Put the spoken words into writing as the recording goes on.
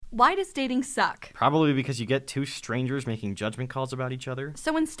Why does dating suck? Probably because you get two strangers making judgment calls about each other.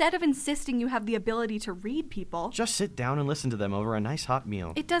 So instead of insisting you have the ability to read people, Just sit down and listen to them over a nice hot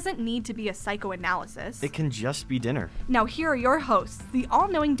meal. it doesn't need to be a psychoanalysis. It can just be dinner. Now here are your hosts, the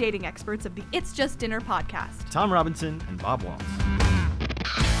all-knowing dating experts of the It's Just Dinner podcast. Tom Robinson and Bob Waltz.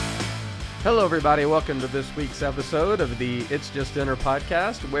 Hello, everybody. Welcome to this week's episode of the It's Just Dinner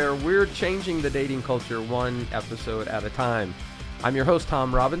podcast, where we're changing the dating culture one episode at a time. I'm your host,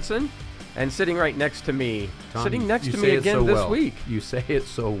 Tom Robinson, and sitting right next to me, Tom, sitting next you to say me it again so this well. week. You say it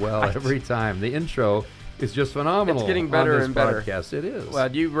so well every time. The intro is just phenomenal. It's getting better on this and better. podcast. It is.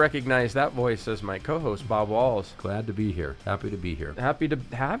 Well, you recognize that voice as my co-host, Bob Walls. Glad to be here. Happy to be here. Happy to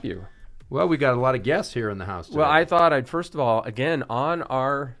have you. Well, we got a lot of guests here in the house today. Well, I thought I'd first of all, again, on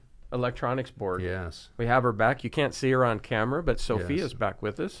our electronics board, Yes. we have her back. You can't see her on camera, but Sophia's Yes. back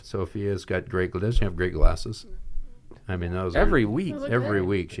with us. Sophia's got great. Does she have great glasses? I mean, those Every are, week. Every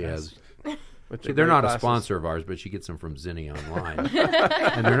week she has. With the They're great not a glasses. sponsor of ours, but she gets them from Zinni online,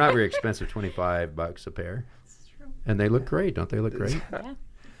 and they're not very expensive. $25 a pair, and they look great. Don't they look great? Yeah.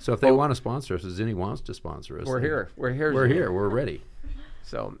 So if they want to sponsor us, if Zinni wants to sponsor us, We're then here. We're here. We're Zinni. here. We're ready.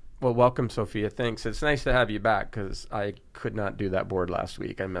 So, well, welcome, Sophia. Thanks. It's nice to have you back because I could not do that board last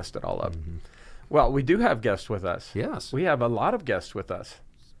week. I messed it all up. Well, we do have guests with us. Yes. We have a lot of guests with us.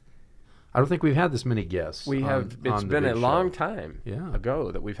 I don't think we've had this many guests. We have. It's been a long time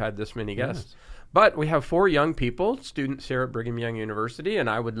ago that we've had this many guests. Yes. But we have 4 young people, students here at Brigham Young University, and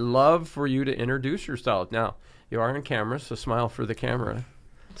I would love for you to introduce yourself. Now, you are on camera, so smile for the camera.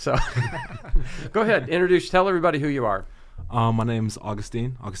 So, go ahead, tell everybody who you are. My name's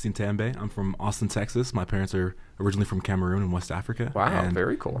Augustine Tambe. I'm from Austin, Texas. My parents are originally from Cameroon in West Africa. Wow, and,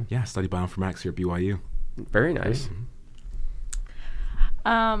 very cool. Yeah, study bioinformatics here at BYU. Very nice.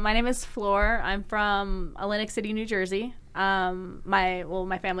 My name is Floor. I'm from Atlantic City, New Jersey.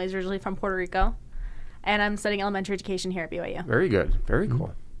 My family is originally from Puerto Rico, and I'm studying elementary education here at BYU. Very good. Very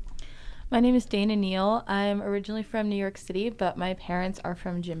cool. My name is Dana Neal. I'm originally from New York City, but my parents are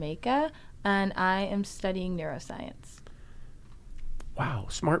from Jamaica, and I am studying neuroscience. Wow,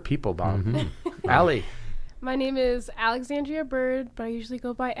 smart people, Bob. Allie. My name is Alexandria Bird, but I usually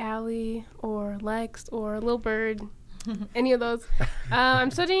go by Allie or Lex or Lil Bird, any of those.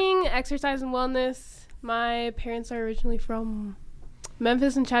 I'm studying exercise and wellness. My parents are originally from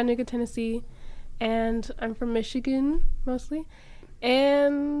Memphis and Chattanooga, Tennessee, and I'm from Michigan mostly.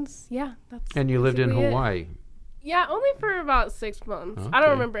 And yeah, that's And you lived in basically it. Hawaii. Yeah, only for about 6 months. I Okay. don't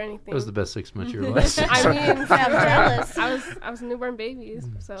remember anything. That was the best 6 months of your life. I mean, I'm jealous. I was a newborn baby,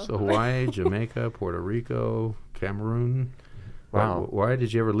 so. So Hawaii, Jamaica, Puerto Rico, Cameroon. Wow. Why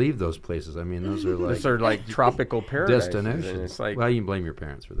did you ever leave those places? I mean, those are like Those are like tropical paradise. destinations. It's like, Well, you can blame your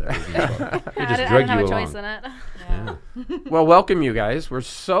parents for that. They I just didn't drug have you a along. choice in it. Yeah. well, welcome you guys. We're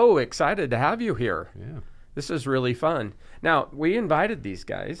so excited to have you here. Yeah. This is really fun. Now, we invited these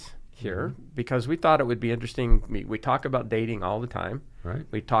guys here because we thought it would be interesting. We talk about dating all the time. Right.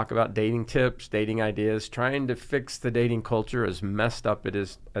 We talk about dating tips, dating ideas, trying to fix the dating culture as messed up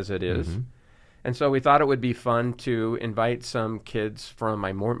as it is. And so we thought it would be fun to invite some kids from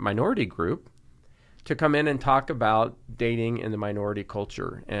my minority group to come in and talk about dating in the minority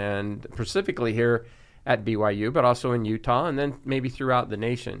culture, and specifically here at BYU, but also in Utah, and then maybe throughout the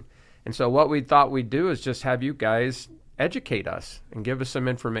nation. And so what we thought we'd do is just have you guys educate us and give us some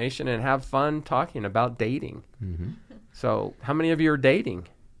information and have fun talking about dating. So how many of you are dating?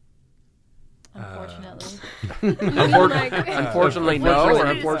 Unfortunately. Unfortunately, no, or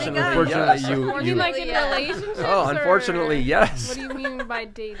unfortunately, yes. you Do you like in relationships? Oh, or unfortunately, yes. What do you mean by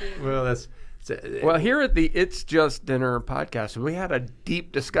dating? Well, that's Well, here at the It's Just Dinner podcast, we had a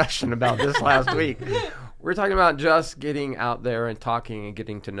deep discussion about this last week. We're talking about just getting out there and talking and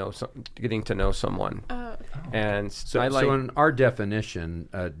getting to know someone. And so. I like, So in our definition,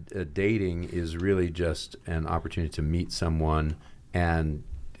 dating is really just an opportunity to meet someone and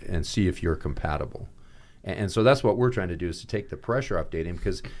see if you're compatible. And so that's what we're trying to do, is to take the pressure off dating,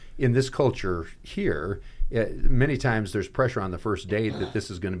 because in this culture here, many times there's pressure on the first date that this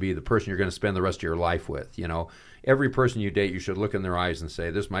is going to be the person you're going to spend the rest of your life with. You know, every person you date, you should look in their eyes and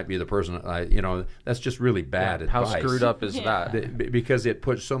say, this might be the person, that's just really bad how advice. screwed up is that? Because it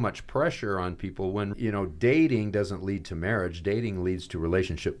puts so much pressure on people when, dating doesn't lead to marriage. Dating leads to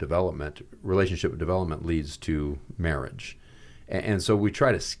relationship development. Relationship development leads to marriage. And so we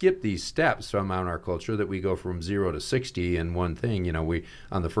try to skip these steps somehow in our culture that we go from 0 to 60 in one thing. You know, we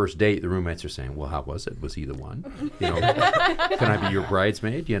on the first date, the roommates are saying, well, how was it? Was he the one? You know, can I be your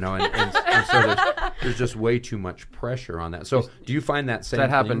bridesmaid? You know, and so there's just way too much pressure on that. So do you find that same Does that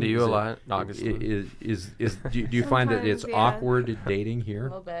thing? happen to you Is a it- lot, Augustine? Do you find that it's Sometimes, yeah. awkward dating A here?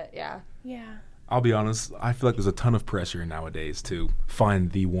 little bit, yeah. Yeah. I'll be honest, I feel like there's a ton of pressure nowadays to find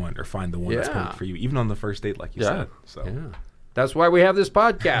the one or find the one that's Yeah. perfect for you, even on the first date, like you Yeah. said. So Yeah. That's why we have this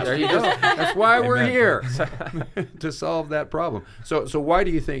podcast. There you go. That's why we're Amen. here to solve that problem. So why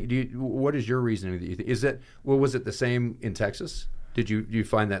do you think? What is your reasoning? That you think is it? Well, was it the same in Texas? Did you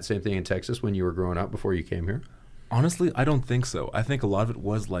find that same thing in Texas when you were growing up before you came here? honestly, I don't think so. I think a lot of it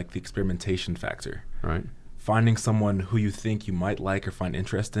was like the experimentation factor. Right. Finding someone who you think you might like or find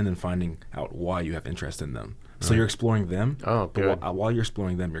interest in and finding out why you have interest in them. So you're exploring them. Oh, but good. while you're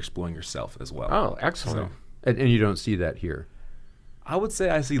exploring them, you're exploring yourself as well. Oh, excellent. So, And you don't see that here. I would say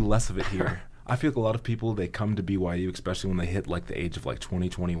I see less of it here. I feel like a lot of people, they come to BYU, especially when they hit like the age of like 20,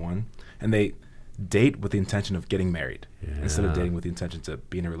 21, and they date with the intention of getting married instead of Yeah. dating with the intention to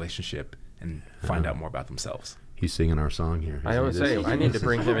be in a relationship and find out more about themselves. He's singing our song here. I would say I need to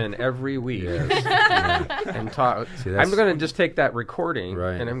bring him in every week Yes. and talk. See, that's- I'm going to just take that recording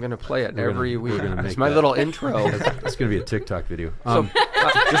Right. and I'm going to play it We're gonna- every we're week. gonna It's make my that- little intro. It's going to be a TikTok video.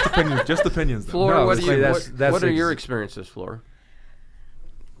 Just opinions. Though. Floor, No, what, see, do you, that's what are your experiences, Floor?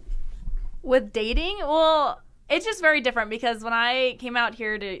 With dating, well, it's just very different because when I came out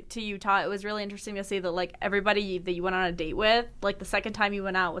here to Utah, it was really interesting to see that like everybody that you went on a date with, like the second time you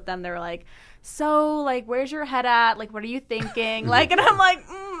went out with them, they were like, so like where's your head at? Like what are you thinking? Like, and I'm like,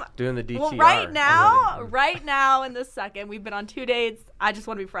 Doing the DTR. well, right now in this second, we've been on 2 dates. I just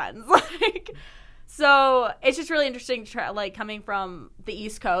want to be friends. Like, so it's just really interesting to try, like coming from the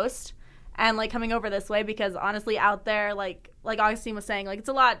East Coast and like coming over this way because honestly out there like Augustine was saying, like it's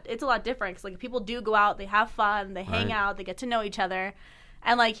a lot different because like people do go out, they have fun, they hang Right. out, they get to know each other,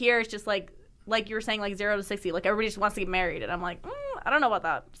 and like here it's just like you were saying, like 0 to 60, like everybody just wants to get married, and I'm like I don't know about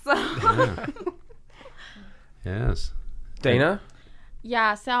that. So Yes. Dana?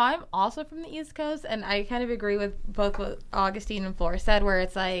 Yeah, so I'm also from the East Coast, and I kind of agree with both what Augustine and Flora said, where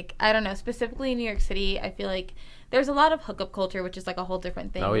it's like, I don't know, specifically in New York City, I feel like there's a lot of hookup culture, which is like a whole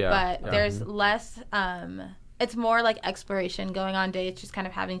different thing. Oh, yeah. But Yeah. there's less, it's more like exploration, going on dates, just kind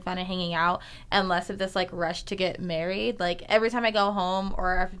of having fun and hanging out, and less of this like rush to get married. Like every time I go home,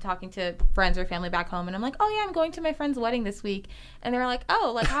 or if I'm talking to friends or family back home, and I'm like, oh yeah, I'm going to my friend's wedding this week, and they're like,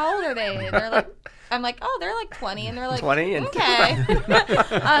 oh, like how old are they? And they're like, I'm like, oh, they're like 20, and they're like 20 and okay.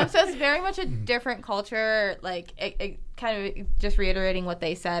 So it's very much a different culture. Like it kind of just reiterating what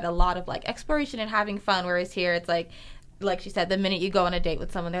they said, a lot of like exploration and having fun. Whereas here, it's like she said, the minute you go on a date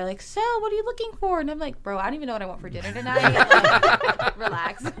with someone, they're like, so what are you looking for? And I'm like, bro, I don't even know what I want for dinner tonight. Like,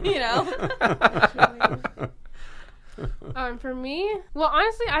 relax, you know. For me, well,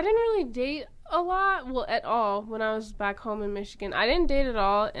 honestly, I didn't really date a lot, well, at all, when I was back home in Michigan. I didn't date at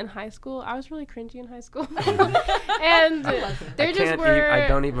all in high school. I was really cringy in high school. And there just were... I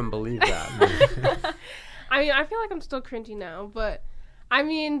don't even believe that. I mean, I feel like I'm still cringy now, but I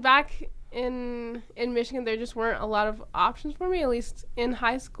mean, back in Michigan, there just weren't a lot of options for me, at least in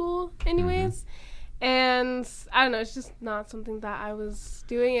high school anyways. And I don't know, it's just not something that I was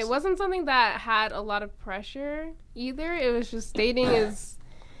doing. It wasn't something that had a lot of pressure either. It was just dating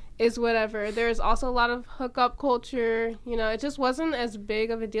is whatever. There's also a lot of hookup culture. You know, it just wasn't as big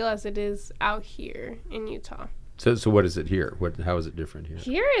of a deal as it is out here in Utah. So what is it here? How is it different here?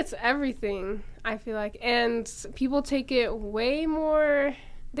 Here it's everything, I feel like. And people take it way more...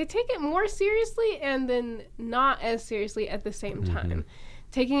 They take it more seriously and then not as seriously at the same time.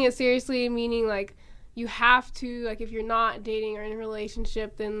 Taking it seriously meaning, like, you have to, like, if you're not dating or in a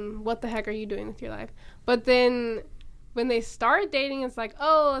relationship, then what the heck are you doing with your life? But then when they start dating, it's like,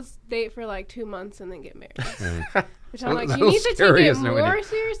 oh, let's date for, like, 2 months and then get married. Which I'm like, you need to take scary, it isn't it, when more you-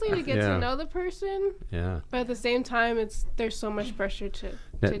 seriously to get Yeah. to know the person. Yeah. But at the same time, there's so much pressure to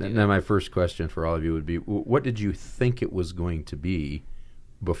do Now, my first question for all of you would be, what did you think it was going to be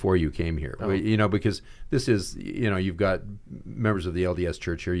before you came here? Oh. Well, you know, because this is, you know, you've got members of the LDS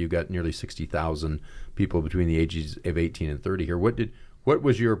Church here. You've got nearly 60,000 people between the ages of 18 and 30 here. What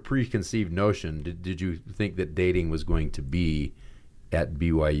was your preconceived notion? Did you think that dating was going to be at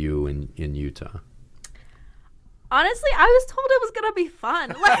BYU in Utah? honestly, I was told it was gonna be fun.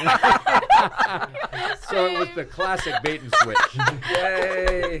 Like, So it was the classic bait and switch.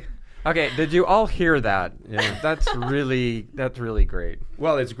 Yay. Okay, did you all hear that? Yeah. That's really great.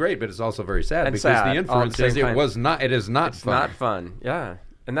 Well, it's great, but it's also very sad And because sad the all at inference the is same time. it is not It's fun. not fun. Yeah.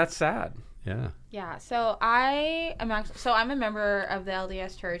 And that's sad. Yeah. Yeah, so I'm a member of the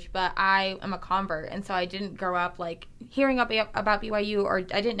LDS Church, but I am a convert, and so I didn't grow up like hearing about BYU, or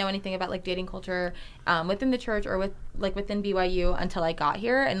I didn't know anything about like dating culture within the church or within BYU until I got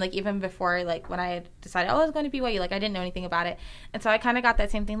here, and like even before, like when I had decided I was going to BYU, like I didn't know anything about it, and so I kind of got that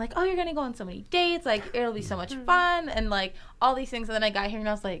same thing, like, oh, you're gonna go on so many dates, like it'll be so much fun, and like all these things, and then I got here and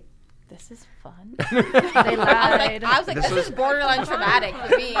I was like, this is fun. They lied. I was like, this is borderline traumatic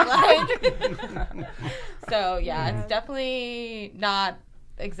for me. Like, so yeah, it's definitely not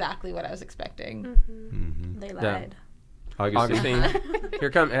exactly what I was expecting. They lied. Augustine.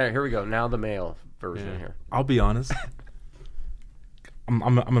 Here we go. Now the male version here. I'll be honest.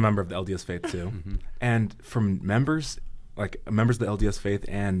 I'm a member of the LDS faith too, and from members of the LDS faith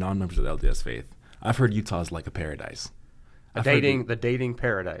and non-members of the LDS faith, I've heard Utah is like a paradise. The dating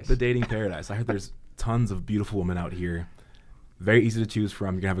paradise. The dating paradise. I heard there's tons of beautiful women out here. Very easy to choose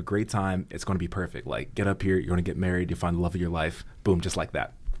from. You're going to have a great time. It's going to be perfect. Like, get up here. You're going to get married. You find the love of your life. Boom, just like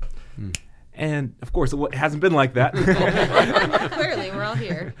that. And, of course, it hasn't been like that. Clearly, we're all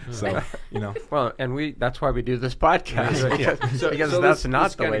here. So, Well, and that's why we do this podcast. Because that's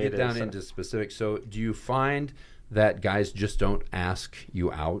not the way it is. Let's get down into specifics. So do you find that guys just don't ask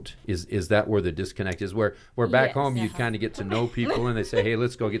you out? Is that where the disconnect is? Where back Yes. home you kind of get to know people and they say, hey,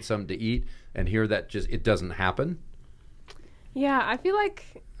 let's go get something to eat, and here that just it doesn't happen? Yeah, I feel like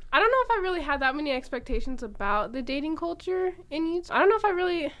I don't know if I really had that many expectations about the dating culture in Utah. I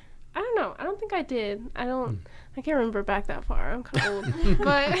don't know. I don't think I did. I can't remember back that far. I'm kind of old.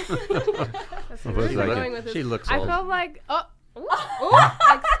 But that's where we're going with this. She looks I old. felt like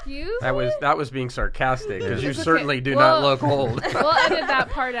excuse That was being sarcastic, because you It's okay. certainly do Well, not look old. We'll edit that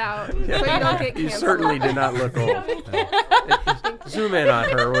part out so you don't get You canceled. certainly do not look old. Zoom in on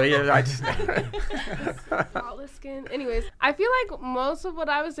her, will you? Spotless skin. Anyways, I feel like most of what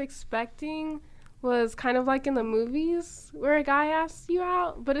I was expecting was kind of like in the movies where a guy asks you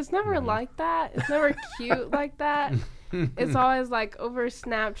out, but it's never like that. It's never cute like that. It's always like over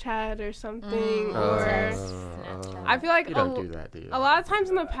Snapchat or something, or I feel like You don't do that, do you? a lot of times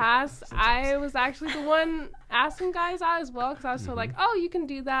in the past, I was actually the one asking guys out as well, because I was so like, oh, you can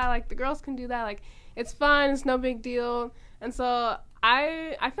do that, like the girls can do that, like it's fun, it's no big deal. And so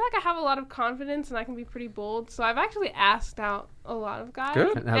I feel like I have a lot of confidence and I can be pretty bold. So I've actually asked out a lot of guys.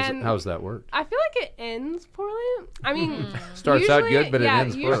 Good. And how's that work? I feel like it ends poorly. I mean, Starts out usually- good, but it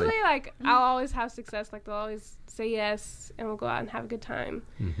ends poorly. Usually, like, I'll always have success. Like, they'll always say yes, and we'll go out and have a good time.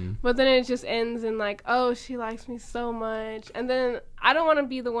 But then it just ends in, like, oh, she likes me so much. And then I don't want to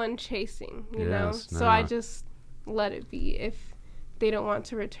be the one chasing, you know? Yes, So I just let it be if they don't want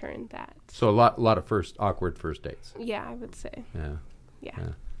to return that. So a lot of awkward first dates. Yeah, I would say. Yeah. Yeah.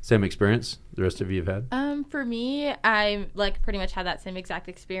 Same experience the rest of you have had? For me, I like pretty much had that same exact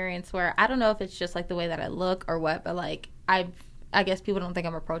experience where I don't know if it's just like the way that I look or what, but like I guess people don't think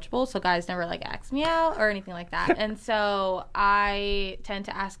I'm approachable, so guys never like ask me out or anything like that. And so I tend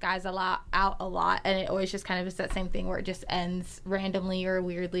to ask guys out a lot, and it always just kind of is that same thing where it just ends randomly or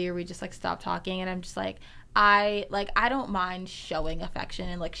weirdly, or we just like stop talking, and I'm just like I don't mind showing affection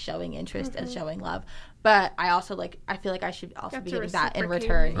and like showing interest and showing love, but I also I feel like I should also be getting that in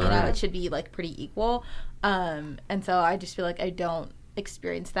return. You know, it should be like pretty equal. And so I just feel like I don't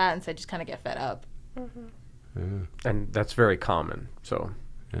experience that, and so I just kind of get fed up. And that's very common. So,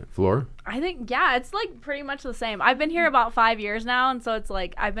 Flora? I think, yeah, it's like pretty much the same. I've been here about 5 years now, and so it's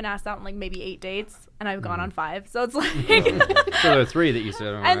like I've been asked out on like maybe 8 dates, and I've gone on 5. So it's like, So there are 3 that you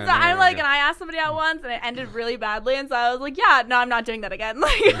said. and so I'm like, and I asked somebody out once, and it ended really badly, and so I was like, yeah, no, I'm not doing that again.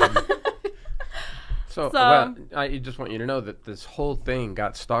 Like, So, So- well, I just want you to know that this whole thing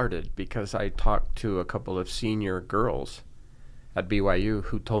got started because I talked to a couple of senior girls at BYU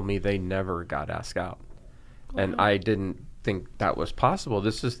who told me they never got asked out. And I didn't think that was possible.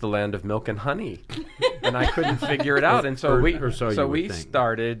 This is the land of milk and honey. And I couldn't figure it out. And so we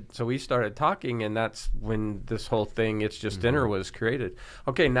started talking, and that's when this whole thing, It's Just Dinner, was created.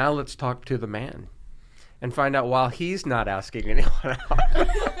 Okay, now let's talk to the man and find out why he's not asking anyone out.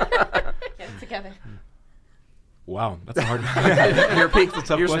 Get it together. Wow, that's a hard. You're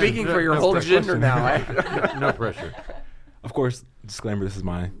question. speaking for your That's a whole tough gender question. now. No pressure. Of course, disclaimer.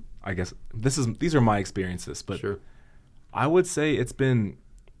 This is these are my experiences, but Sure. I would say it's been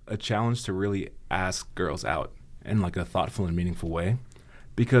a challenge to really ask girls out in like a thoughtful and meaningful way,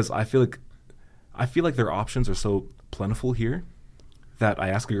 because I feel like their options are so plentiful here that I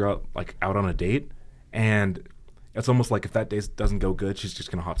ask a girl out on a date, and it's almost like if that date doesn't go good, she's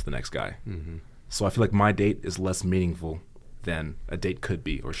just gonna hop to the next guy. So I feel like my date is less meaningful than a date could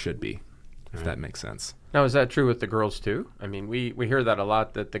be or should be. if that makes sense. Now, is that true with the girls too? I mean, we hear that a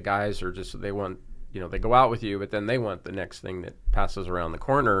lot, that the guys are just, they want, they go out with you, but then they want the next thing that passes around the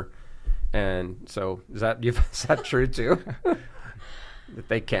corner. And so is that true too? That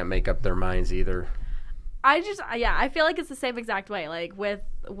they can't make up their minds either. I feel like it's the same exact way. Like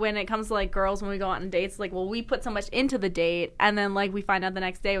when it comes to like girls, when we go out on dates, like, well, we put so much into the date, and then like we find out the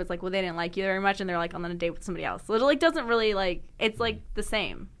next day it's like, well, they didn't like you very much, and they're like on a date with somebody else. So it like doesn't really like, it's like the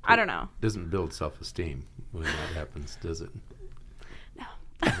same. I don't know. Doesn't build self-esteem when that happens, does it?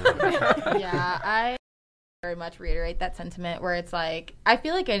 Yeah, I very much reiterate that sentiment, where it's like, I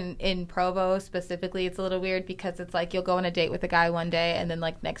feel like in Provo specifically, it's a little weird because it's like you'll go on a date with a guy one day and then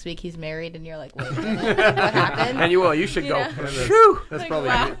like next week he's married and you're like, wait, like, what happened? And you should go. That's Like, probably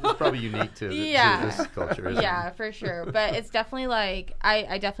wow. that's probably unique to, to this culture. Isn't Yeah, it? for sure. But it's definitely like,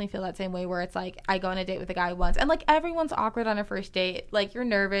 I definitely feel that same way, where it's like I go on a date with a guy once and like everyone's awkward on a first date. Like you're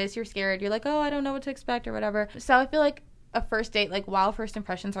nervous, you're scared, you're like, oh, I don't know what to expect or whatever. So I feel like a first date, like while first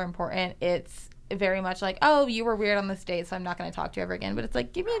impressions are important, it's very much like, oh, you were weird on this date, so I'm not going to talk to you ever again. But it's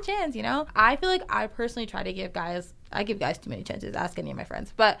like, give me a chance, I feel like I personally try to give guys too many chances. Ask any of my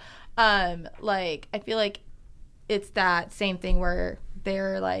friends. But like I feel like it's that same thing where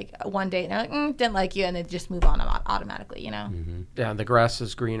they're like one date and they're like, didn't like you, and they just move on automatically, Mm-hmm. Yeah, the grass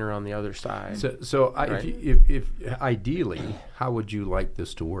is greener on the other side. So Right. if ideally, how would you like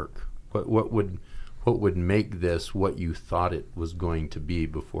this to work? What would make this what you thought it was going to be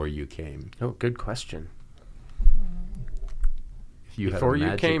before you came? Oh, good question. If you had a Before you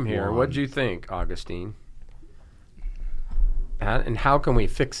magic came here, wand- what'd you think, Augustine? And how can we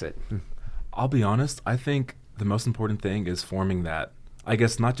fix it? I'll be honest, I think the most important thing is forming that, I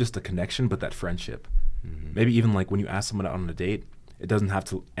guess, not just a connection, but that friendship. Mm-hmm. Maybe even like when you ask someone out on a date, it doesn't have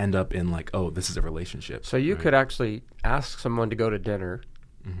to end up in like, oh, this is a relationship. So you could actually ask someone to go to dinner,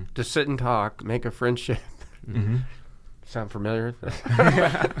 to sit and talk, make a friendship. Mm-hmm. Sound familiar?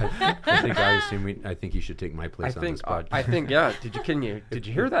 I think you should take my place on this podcast. I think, yeah. Did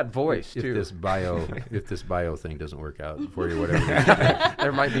you hear that voice if too? this bio thing doesn't work out for you, whatever.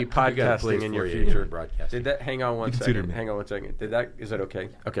 There might be We got a place podcasting in your for you future. broadcasting. Hang on one You can tutor second. me. Hang on one second. Is that okay?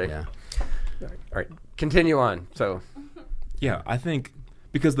 Okay. Yeah. All right. Continue on. So, Yeah, I think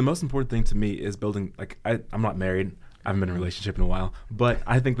because the most important thing to me is building, like, I'm not married. I haven't been in a relationship in a while. But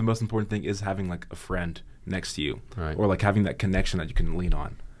I think the most important thing is having, like, a friend next to you. Right. Or, like, having that connection that you can lean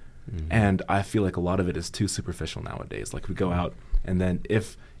on. Mhm. And I feel like a lot of it is too superficial nowadays. Like, we go out, and then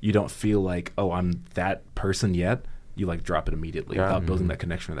if you don't feel like, oh, I'm that person yet, you, like, drop it immediately Yeah. without building that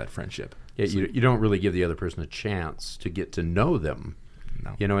connection or that friendship. Yeah, you don't really give the other person a chance to get to know them.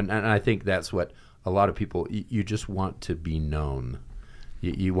 No. And I think that's what a lot of people, you just want to be known.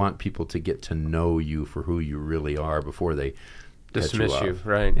 You want people to get to know you for who you really are before they dismiss cut you. off.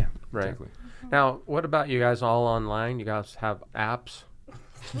 Right. Yeah, Right. exactly. Now, what about you guys all online? You guys have apps,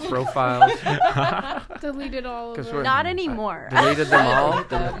 profiles? Deleted all of 'Cause them. we're- Not anymore. Deleted them all? Delete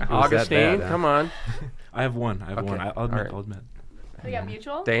them. It was that Augustine, bad, huh? come on. I have one. Okay. I'll admit. All right. I'll admit. We got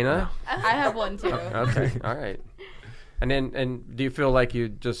mutual. Dana? I have one too. Okay. All right. And do you feel like you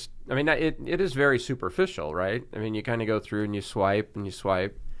just, I mean, it is very superficial, right? I mean, you kind of go through and you swipe,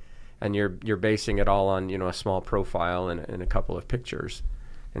 and you're basing it all on, a small profile and a couple of pictures.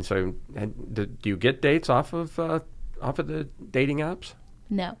 And so, do you get dates off of the dating apps?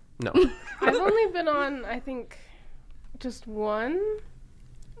 No. No. I've only been on, I think, just one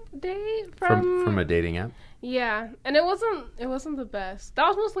date From a dating app? Yeah, and it wasn't the best. That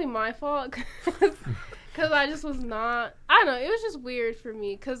was mostly my fault because I just was not. I don't know. It was just weird for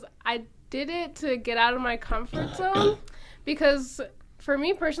me because I did it to get out of my comfort zone. Because for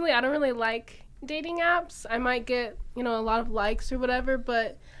me personally, I don't really like dating apps. I might get a lot of likes or whatever,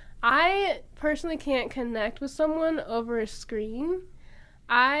 but I personally can't connect with someone over a screen.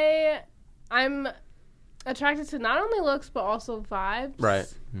 I'm attracted to not only looks but also vibes. Right.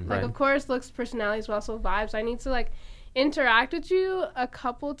 Like, of course, looks, personalities, but also vibes. I need to, interact with you a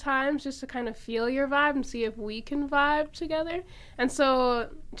couple times just to kind of feel your vibe and see if we can vibe together. And so,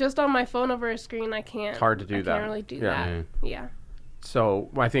 just on my phone over a screen, I can't. It's hard to do that. I can't really do Yeah. that. Yeah. So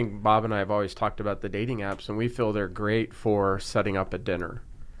I think Bob and I have always talked about the dating apps, and we feel they're great for setting up a dinner,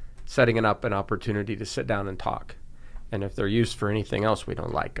 setting up an opportunity to sit down and talk. And if they're used for anything else, we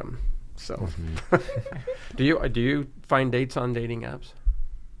don't like them. So, do you find dates on dating apps?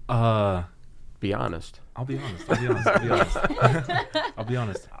 Be honest. I'll be honest. I'll be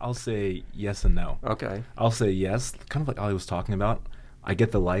honest. I'll say yes and no. Okay. I'll say yes, kind of like Ali was talking about. I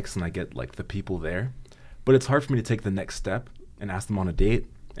get the likes and I get the people there, but it's hard for me to take the next step and ask them on a date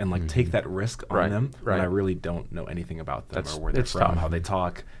and like take that risk on Right, them when right. I really don't know anything about them That's- or where they're it's from, tough. how they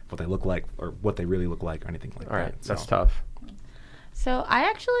talk, what they look like, or what they really look like, or anything like All right, that. that's So- tough. So I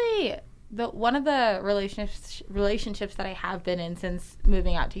actually one of the relationships that I have been in since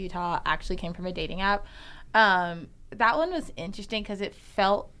moving out to Utah actually came from a dating app. That one was interesting because it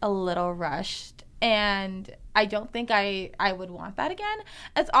felt a little rushed, and I don't think I would want that again.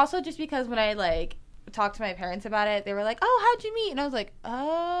 It's also just because when I like talked to my parents about it, they were like, "Oh, how'd you meet?" And I was like,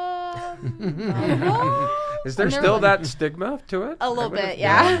 I don't know." Is there And they were still like- that stigma to it? A little would've- bit,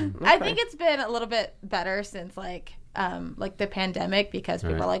 yeah. I Okay. think it's been a little bit better since like the pandemic, because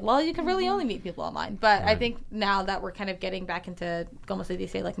people Right. are like, well, you can really only meet people online. But I Right. think now that we're kind of getting back into almost like they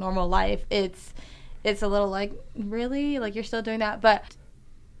say like normal life, it's a little like, really, like you're still doing that. But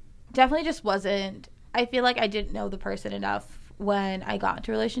definitely just wasn't. I feel like I didn't know the person enough when I got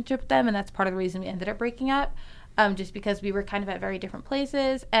into a relationship with them, and that's part of the reason we ended up breaking up. Just because we were kind of at very different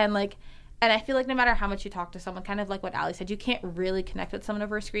places, and I feel like no matter how much you talk to someone, kind of like what Ali said, you can't really connect with someone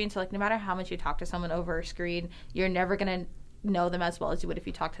over a screen. So like no matter how much you talk to someone over a screen, you're never gonna know them as well as you would if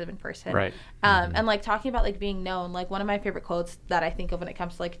you talk to them in person. Right. And like talking about like being known, like one of my favorite quotes that I think of when it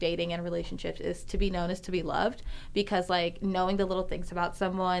comes to like dating and relationships is, to be known is to be loved, because like knowing the little things about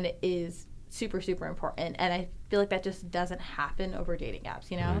someone is super, super important. And I feel like that just doesn't happen over dating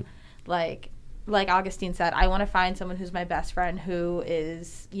apps, you know? Like Augustine said, I want to find someone who's my best friend, who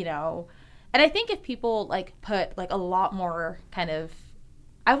is, you know, and I think if people like put like a lot more kind of,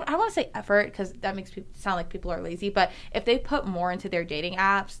 I want to say effort, because that makes people sound like people are lazy, but if they put more into their dating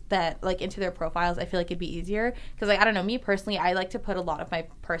apps, that like into their profiles, I feel like it'd be easier. Because like, I don't know, me personally, I like to put a lot of my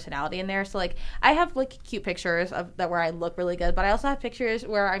personality in there. So like I have like cute pictures of that where I look really good, but I also have pictures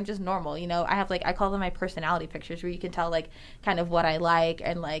where I'm just normal, you know. I have like, I call them my personality pictures, where you can tell like kind of what I like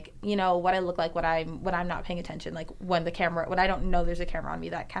and like, you know, what I look like when I'm not paying attention, like when I don't know there's a camera on me,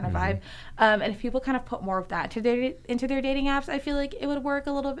 that kind of vibe. And if people kind of put more of that into their dating apps, I feel like it would work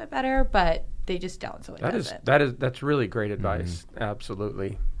a little bit better, but they just don't, so it doesn't. That's really great advice.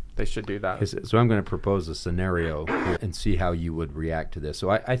 Absolutely. They should do that. So I'm going to propose a scenario here and see how you would react to this. So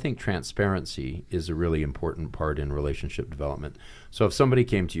I think transparency is a really important part in relationship development. So if somebody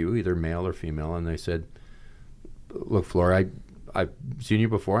came to you, either male or female, and they said, look, Flora, I've seen you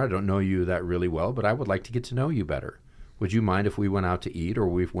before. I don't know you that really well, but I would like to get to know you better. Would you mind if we went out to eat, or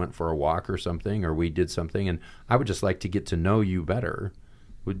we went for a walk or something, or we did something, and I would just like to get to know you better?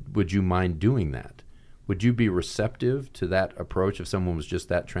 Would you mind doing that? Would you be receptive to that approach if someone was just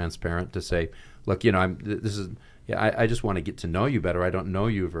that transparent to say, look, you know, I just want to get to know you better. I don't know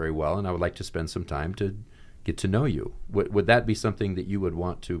you very well, and I would like to spend some time to get to know you. Would that be something that you would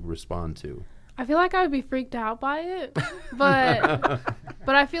want to respond to? I feel like I would be freaked out by it, but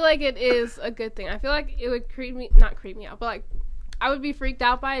I feel like it is a good thing. I feel like it would not creep me out, but like I would be freaked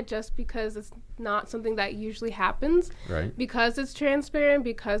out by it just because it's not something that usually happens. Right. Because it's transparent,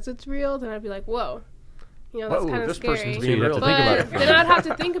 because it's real, then I'd be like, whoa. You know, that's Whoa, kind of this scary. person's So being you'd have real. to think about But it. then I'd have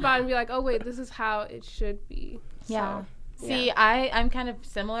to think about it and be like, oh wait, this is how it should be. Yeah. So, See, yeah. I'm kind of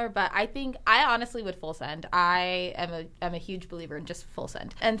similar, but I think I honestly would full send. I am a huge believer in just full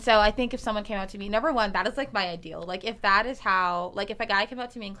send. And so I think if someone came out to me, number one, that is like my ideal. Like if that is how, like if a guy came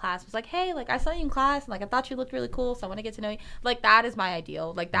up to me in class, was like, hey, like I saw you in class and like I thought you looked really cool, so I want to get to know you. Like that is my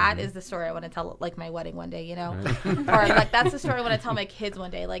ideal. Like that is the story I want to tell like my wedding one day, you know? Or like that's the story I want to tell my kids one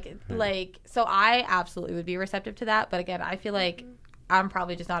day. Like so I absolutely would be receptive to that. But again, I feel like I'm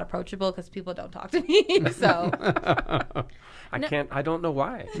probably just not approachable because people don't talk to me. So I don't know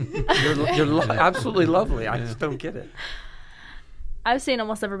why. You're absolutely lovely. I just don't get it. I've seen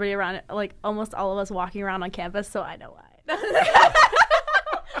almost everybody around, like almost all of us walking around on campus, so I know why.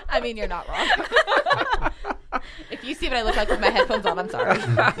 I mean, you're not wrong. If you see what I look like with my headphones on, I'm sorry.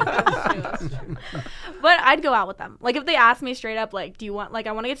 But I'd go out with them. Like if they asked me straight up, like, do you want, like,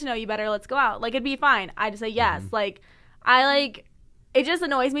 I want to get to know you better, let's go out. Like it'd be fine. I'd say yes. Like it just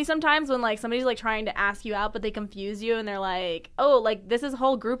annoys me sometimes when like somebody's like trying to ask you out, but they confuse you and they're like, oh, like this is a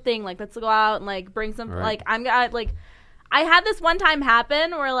whole group thing. Like let's go out and like bring some, Right. like I had this one time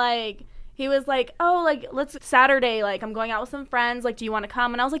happen where like he was like, oh, like let's Saturday, like I'm going out with some friends. Like, do you want to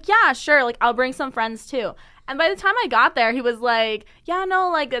come? And I was like, yeah, sure. Like I'll bring some friends too. And by the time I got there, he was like, yeah, no,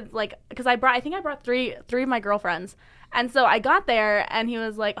 like it's like, because I think I brought three of my girlfriends. And so I got there, and he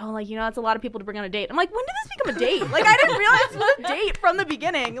was like, oh, like, you know, that's a lot of people to bring on a date. I'm like, when did this become a date? Like, I didn't realize it was a date from the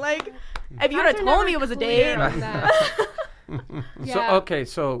beginning. Like, if you would have told me it was a date.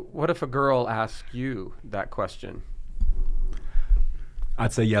 So what if a girl asks you that question?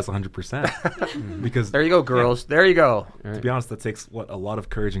 I'd say yes, 100%. Because There you go, girls. There you go. to be honest, that takes a lot of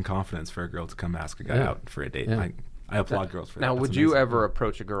courage and confidence for a girl to come ask a guy Yeah. out for a date. Yeah. I applaud girls for that. Now, That's would you amazing. ever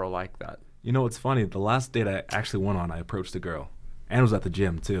approach a girl like that? You know, it's funny. The last date I actually went on, I approached a girl, and it was at the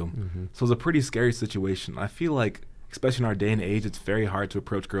gym too. So it was a pretty scary situation. I feel like, especially in our day and age, it's very hard to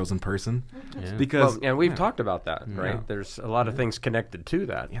approach girls in person Yeah. because And we've talked about that, right? Yeah. There's a lot of things connected to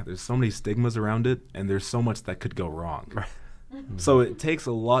that. yeah, there's so many stigmas around it, and there's so much that could go wrong. So it takes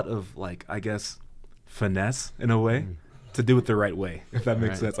a lot of, like, I guess, finesse in a way to do it the right way, if that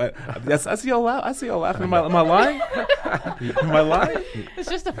makes Right. sense. Yes, I see y'all laugh. I see y'all laughing. Am I lying? Am I lying? It's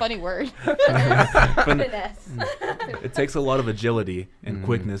just a funny word. Fin- Finesse. It takes a lot of agility and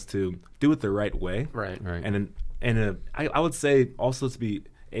quickness to do it the right way. Right. Right. I would say also to be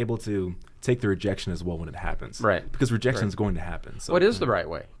able to take the rejection as well when it happens. Right. Because rejection Right. is going to happen. So What is the right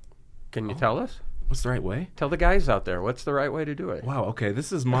way? Can you tell us? what's the right way? Tell the guys out there, what's the right way to do it? Wow, okay,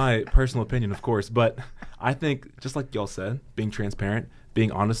 this is my personal opinion, of course, but I think, just like y'all said, being transparent, being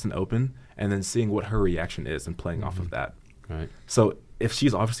honest and open, and then seeing what her reaction is and playing off of that. Right. So if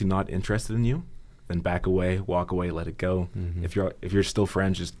she's obviously not interested in you, then back away, walk away, let it go. If you're still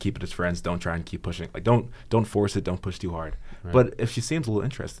friends, just keep it as friends. Don't try and keep pushing. Like don't force it. Don't push too hard. Right. But if she seems a little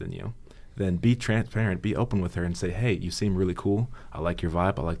interested in you, then be transparent, be open with her, and say, hey, you seem really cool. I like your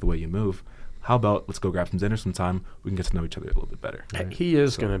vibe. I like the way you move. How about let's go grab some dinner sometime? We can get to know each other a little bit better. He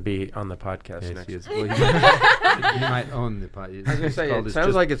is going to be on the podcast Yes, next. he is. Well, he might own the podcast. I was going to say, it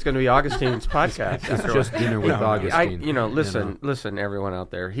sounds like it's going to be Augustine's podcast. it's after just all. dinner with No, Augustine. Listen, everyone out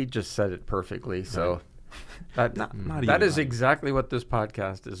there. He just said it perfectly. So that Not that even is lying. exactly what this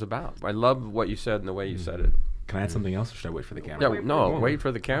podcast is about. I love what you said and the way you said it. Can I add something else, or should I wait for the camera? Yeah, no, wait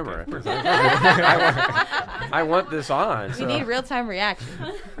for the camera. I want this on. We so. need real-time reaction.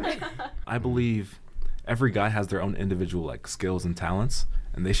 I believe every guy has their own individual like skills and talents,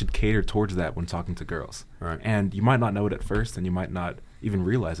 and they should cater towards that when talking to girls. Right. And you might not know it at first, and you might not even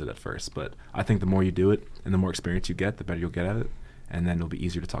realize it at first, but I think the more you do it and the more experience you get, the better you'll get at it, and then it'll be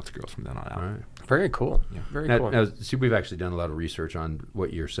easier to talk to girls from then on out. All right. Very cool. Yeah. Very Now, cool. now, see, we've actually done a lot of research on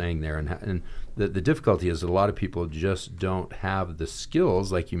what you're saying there, and the difficulty is that a lot of people just don't have the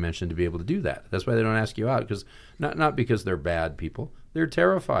skills, like you mentioned, to be able to do that. That's why they don't ask you out, because not because they're bad people, they're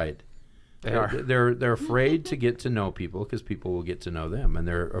terrified. They are. They're afraid to get to know people because people will get to know them, and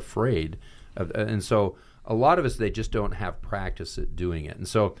they're afraid of, and so a lot of us, they just don't have practice at doing it. And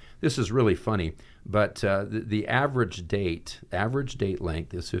so this is really funny, but the average date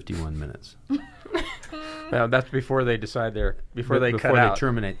length is 51 minutes. Now, that's before they decide before they before cut they out.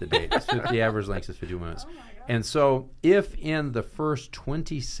 terminate the date. The average length is 51 minutes. And so if in the first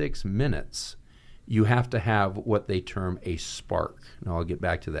 26 minutes you have to have what they term a spark. Now I'll get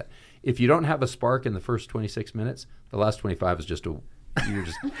back to that. If you don't have a spark in the first 26 minutes, the last 25 is just you're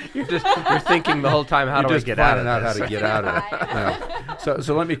thinking the whole time, how you're do I just get out finding of out how this? to get out of it. No.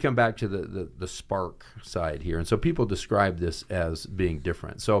 So let me come back to the spark side here. And so people describe this as being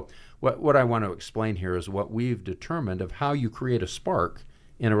different. So what I want to explain here is what we've determined of how you create a spark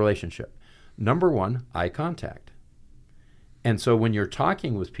in a relationship. Number one, eye contact. And so when you're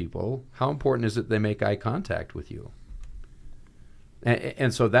talking with people, how important is it they make eye contact with you?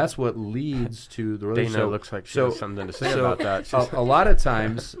 And so that's what leads to the relationship. Dana looks like she has something to say about that. A lot of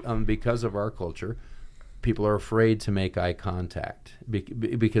times, because of our culture, people are afraid to make eye contact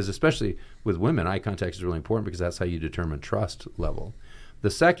because, especially with women, eye contact is really important because that's how you determine trust level.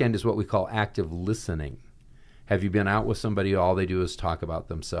 The second is what we call active listening. Have you been out with somebody? All they do is talk about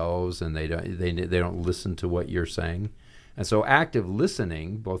themselves, and they don't listen to what you're saying. And so, active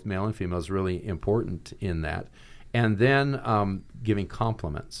listening, both male and female, is really important in that. And then giving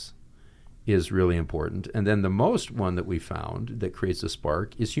compliments is really important. And then the most one that we found that creates a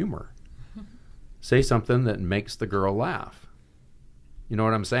spark is humor. Say something that makes the girl laugh. You know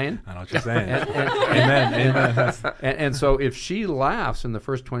what I'm saying? I know what you're saying. Amen. And so if she laughs in the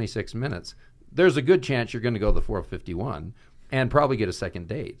first 26 minutes, there's a good chance you're going to go the 451 and probably get a second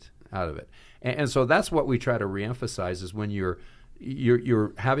date out of it. And so that's what we try to reemphasize is when you're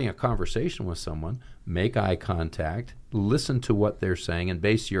having a conversation with someone, make eye contact, listen to what they're saying, and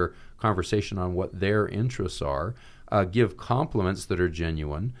base your conversation on what their interests are. Give compliments that are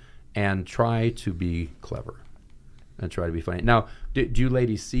genuine, and try to be clever and try to be funny. Now, do you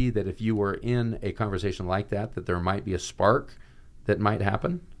ladies see that if you were in a conversation like that there might be a spark that might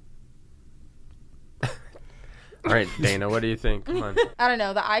happen? All right, Dana, what do you think? Come on. I don't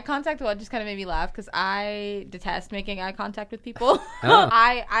know. The eye contact one just kind of made me laugh because I detest making eye contact with people. Oh.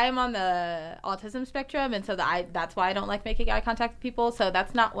 I am on the autism spectrum, and so that's why I don't like making eye contact with people. So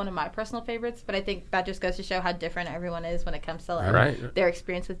that's not one of my personal favorites, but I think that just goes to show how different everyone is when it comes to like Right. their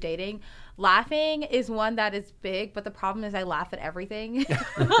experience with dating. Laughing is one that is big, but the problem is I laugh at everything.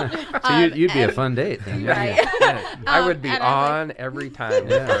 So you'd be a fun date. Then. Right. I would be and I'm on every time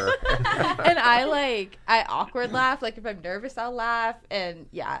with her. and I awkward laugh. Like if I'm nervous, I'll laugh, and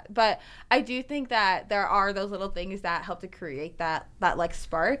yeah. But I do think that there are those little things that help to create that like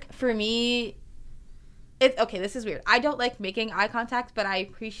spark. For me, it's okay. This is weird. I don't like making eye contact, but I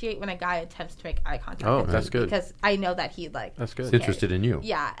appreciate when a guy attempts to make eye contact. Oh, with me that's good. because I know that he'd like. That's good. He's interested in you.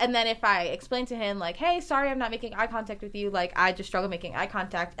 Yeah, and then if I explain to him like, "Hey, sorry, I'm not making eye contact with you. Like, I just struggle making eye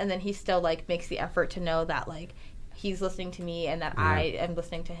contact," and then he still like makes the effort to know that like he's listening to me and that I am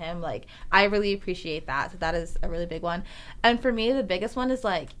listening to him. Like, I really appreciate that. So that is a really big one. And for me, the biggest one is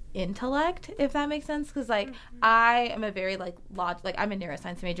like intellect, if that makes sense, because like I am a very like I'm a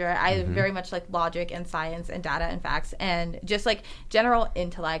neuroscience major. I very much like logic and science and data and facts and just like general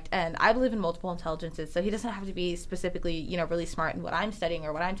intellect, and I believe in multiple intelligences. So he doesn't have to be specifically, you know, really smart in what I'm studying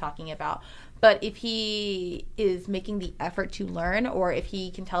or what I'm talking about. But if he is making the effort to learn, or if he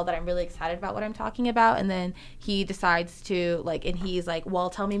can tell that I'm really excited about what I'm talking about, and then he decides to like, and he's like,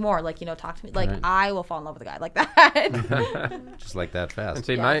 well, tell me more, like, you know, talk to me, like, I will fall in love with a guy like that. Just like that fast. And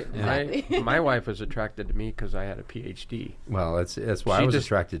see, exactly. my wife was attracted to me because I had a PhD. Well, that's why I was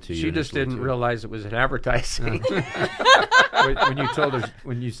attracted to you. She just initially, didn't too. realize it was an advertising. when you told her,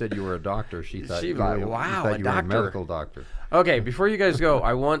 when you said you were a doctor, she thought, She was wow, like, wow, you thought a you were a doctor. medical doctor. Okay, before you guys go,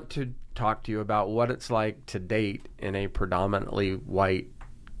 I want to talk to you about what it's like to date in a predominantly white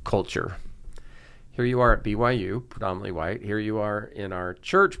culture. Here you are at BYU, predominantly white. Here you are in our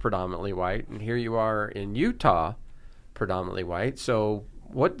church, predominantly white. And here you are in Utah, predominantly white. So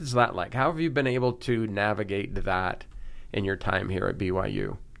what is that like? How have you been able to navigate that in your time here at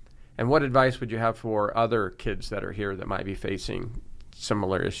BYU? And what advice would you have for other kids that are here that might be facing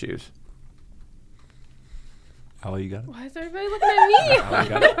similar issues? Allie, you got it? Why is everybody looking at me? Allie, you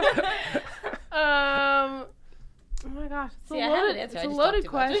got it? Oh my gosh, it's See, I a have an loaded, answer. it's I a just loaded talked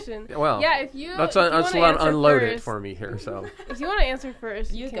too much. question. Well, Yeah, if you let's if you let's wanna answer unload it first- for me here. So If you want to answer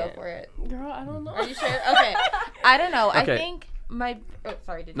first, You go can. for it. Girl, I don't know. Are you sure? Okay. I don't know. Okay. I think my. Oh,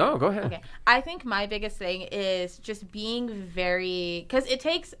 sorry. Did you? No, go ahead. Okay. I think my biggest thing is just being very, because it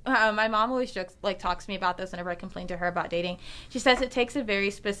takes. My mom always jokes, like, talks to me about this whenever I complain to her about dating. She says it takes a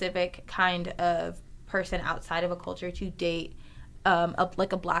very specific kind of person outside of a culture to date.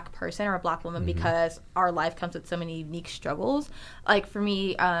 Like a black person or a black woman, because our life comes with so many unique struggles. Like for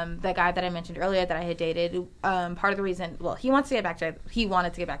me, the guy that I mentioned earlier that I had dated, part of the reason, well, he wanted to get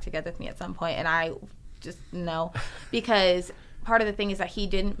back together with me at some point, and I just no, because part of the thing is that he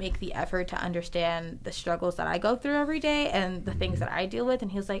didn't make the effort to understand the struggles that I go through every day and the things that I deal with.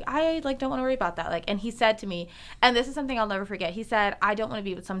 And he was like, I like don't want to worry about that. Like, and he said to me, and this is something I'll never forget. He said, I don't want to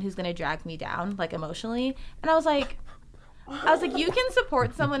be with someone who's going to drag me down, like emotionally. And I was like, you can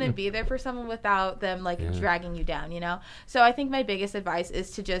support someone and be there for someone without them like dragging you down, you know? So I think my biggest advice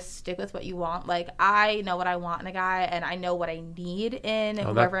is to just stick with what you want. Like, I know what I want in a guy, and I know what I need in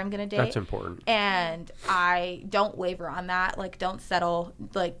whoever I'm going to date. That's important. And I don't waver on that. Like, don't settle,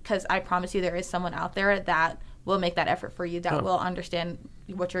 like, because I promise you there is someone out there that will make that effort for you, that will understand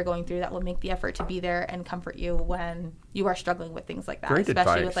what you're going through, that will make the effort to be there and comfort you when you are struggling with things like that, Great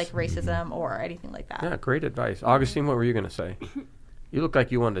especially advice. with like racism or anything like that. Yeah, great advice. Augustine, what were you going to say? You look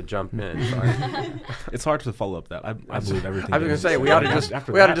like you wanted to jump in. So It's hard to follow up that. I believe everything. I was going to say, we ought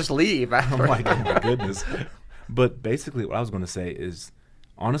to just leave. Oh my goodness. But basically what I was going to say is,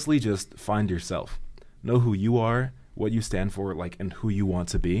 honestly, just find yourself. Know who you are, what you stand for, like, and who you want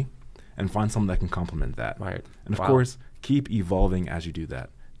to be, and find someone that can complement that. Right. And of Wow. course, keep evolving as you do that.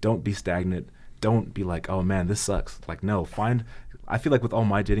 Don't be stagnant. Don't be like, oh man, this sucks. Like, no, I feel like with all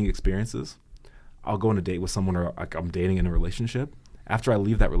my dating experiences, I'll go on a date with someone, or like I'm dating in a relationship. After I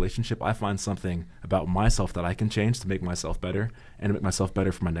leave that relationship, I find something about myself that I can change to make myself better, and to make myself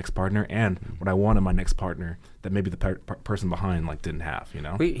better for my next partner, and what I want in my next partner that maybe the person behind like didn't have, you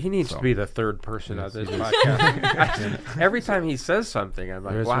know? He needs So. to be the third person of this podcast. Every time he says something, I'm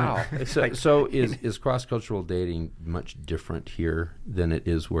like, There's wow. one. It's So, like, so is cross-cultural dating much different here than it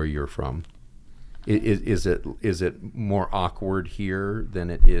is where you're from? Is it more awkward here than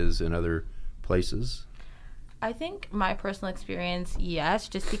it is in other places? I think my personal experience, yes,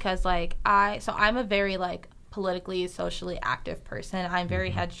 just because like I'm a very like politically, socially active person. I'm very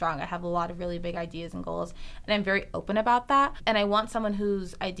headstrong. I have a lot of really big ideas and goals, and I'm very open about that. And I want someone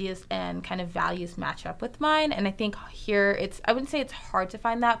whose ideas and kind of values match up with mine. And I think here I wouldn't say it's hard to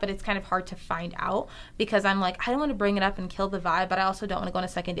find that, but it's kind of hard to find out, because I'm like, I don't want to bring it up and kill the vibe, but I also don't want to go on a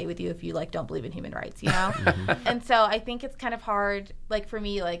second date with you if you like don't believe in human rights, you know? And so I think it's kind of hard, like for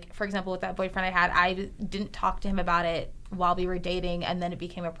me, like for example, with that boyfriend I had, I didn't talk to him about it while we were dating, and then it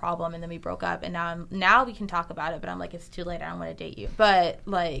became a problem, and then we broke up, and now we can talk about it, but I'm like, it's too late, I don't want to date you. But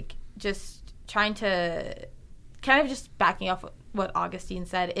like just trying to kind of just backing off what Augustine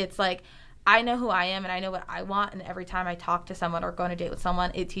said, it's like I know who I am and I know what I want, and every time I talk to someone or go on a date with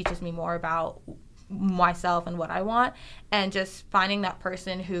someone, it teaches me more about myself and what I want, and just finding that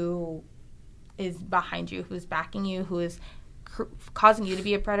person who is behind you, who's backing you, who is causing you to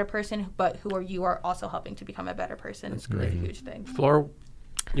be a better person, but you are also helping to become a better person. It's really a huge thing. Flor,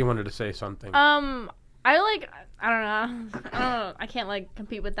 you wanted to say something. I don't know. I can't like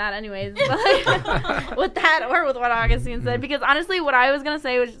compete with that anyways, but like, with that or with what Augustine said, because honestly what I was going to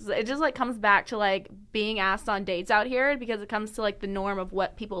say was it just like comes back to like being asked on dates out here, because it comes to like the norm of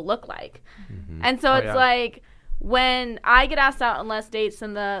what people look like. And so it's like when I get asked out on less dates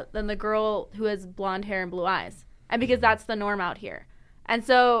than the girl who has blonde hair and blue eyes. And because that's the norm out here. And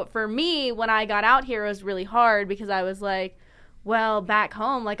so for me, when I got out here, it was really hard, because I was like, well, back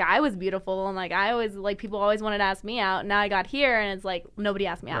home, like I was beautiful, and like I always, like people always wanted to ask me out. And now I got here and it's like nobody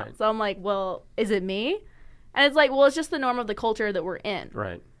asked me out. Right. So I'm like, well, is it me? And it's like, well, it's just the norm of the culture that we're in.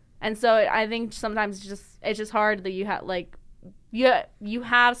 Right. And so I think sometimes it's just hard that you have like you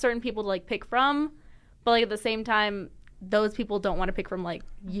have certain people to like pick from, but like at the same time, those people don't want to pick from like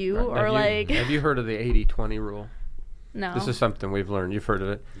you or Have you heard of the 80-20 rule? No. This is something we've learned. You've heard of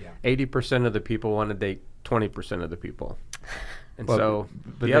it. Yeah. 80% of the people want to date 20% of the people. And Well, so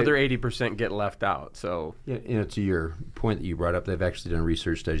but the other 80% get left out. So to your point that you brought up, they've actually done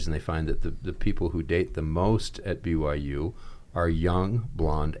research studies, and they find that the people who date the most at BYU are young,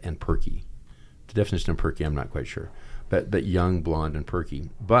 blonde, and perky. The definition of perky, I'm not quite sure, but young, blonde, and perky.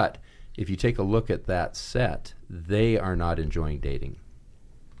 But if you take a look at that set, they are not enjoying dating.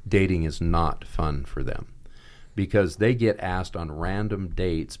 Dating is not fun for them, because they get asked on random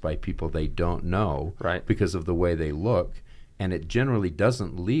dates by people they don't know, Right. because of the way they look, and it generally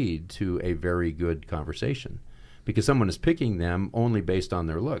doesn't lead to a very good conversation, because someone is picking them only based on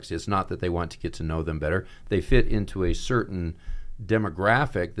their looks. It's not that they want to get to know them better. They fit into a certain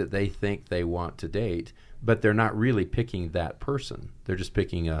demographic that they think they want to date, but they're not really picking that person. They're just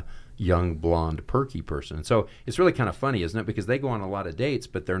picking a young, blonde, perky person. And so it's really kind of funny, isn't it? Because they go on a lot of dates,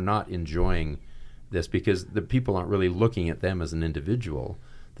 but they're not enjoying this, because the people aren't really looking at them as an individual.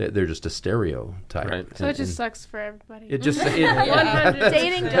 They're just a stereotype. Right. So it just sucks for everybody. It just Dating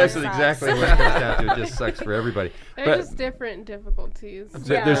that's just sucks. exactly what it comes down to. It just sucks for everybody. They're just different difficulties.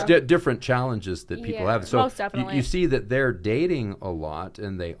 There's different challenges that people Yeah. have. So Most definitely. you see that they're dating a lot,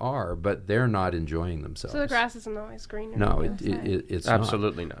 and they are, but they're not enjoying themselves. So the grass isn't always greener. No, on the other side. it's not.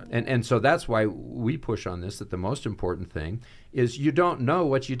 absolutely not. And so that's why we push on this, that the most important thing is you don't know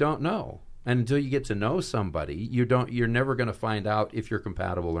what you don't know. And until you get to know somebody, you're never going to find out if you're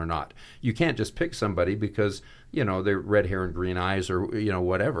compatible or not. You can't just pick somebody because, they're red hair and green eyes, or,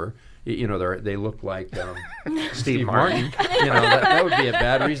 whatever. They look like Steve Martin. That would be a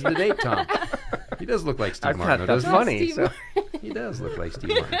bad reason to date Tom. He does look like Steve Martin. That's doesn't funny. Steve So. he does look like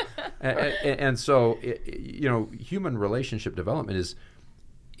Steve Martin. And so, human relationship development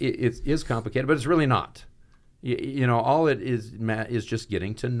is complicated, but it's really not. All it is just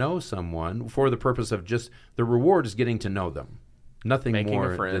getting to know someone for the purpose of just the reward is getting to know them. Nothing Making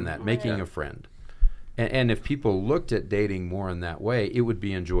more a friend. than that. Making a friend. And if people looked at dating more in that way, it would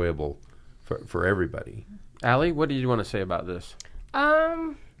be enjoyable for everybody. Allie, what do you want to say about this?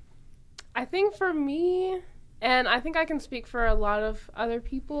 I think for me, and I think I can speak for a lot of other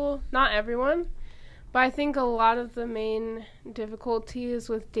people, not everyone, but I think a lot of the main difficulties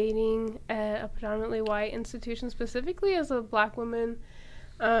with dating at a predominantly white institution, specifically as a black woman,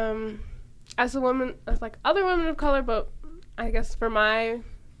 as like other women of color, but I guess for my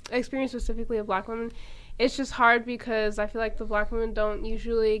experience specifically of black women, it's just hard because I feel like the black women don't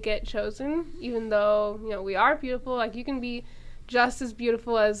usually get chosen, even though, we are beautiful. Like, you can be just as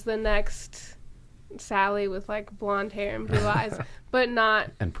beautiful as the next Sally with like blonde hair and blue eyes, but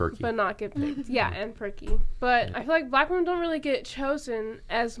not get picked. Yeah, and perky. But I feel like black women don't really get chosen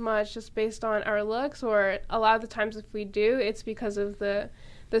as much just based on our looks, or a lot of the times if we do, it's because of the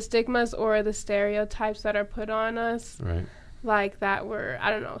stigmas or the stereotypes that are put on us. Right. Like that we're,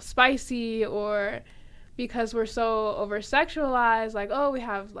 I don't know, spicy, or because we're so over sexualized, like, oh, we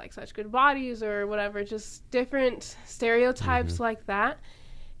have like such good bodies or whatever, just different stereotypes like that.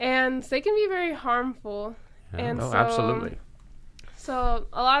 And they can be very harmful. And so, absolutely. So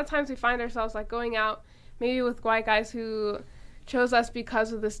a lot of times we find ourselves like going out maybe with white guys who chose us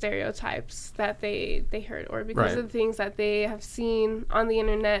because of the stereotypes that they heard, or because of the things that they have seen on the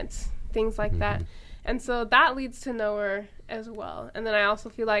internet, things like that. And so that leads to nowhere as well. And then I also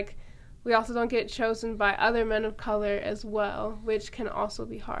feel like we also don't get chosen by other men of color as well, which can also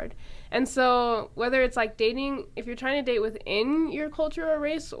be hard. And so whether it's like dating, if you're trying to date within your culture or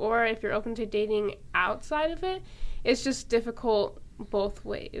race, or if you're open to dating outside of it, it's just difficult both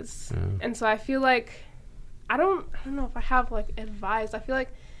ways. And so I feel like, I don't know if I have like advice. I feel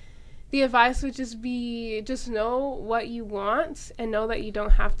like the advice would just be, just know what you want and know that you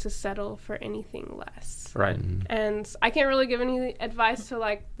don't have to settle for anything less. Right. And I can't really give any advice to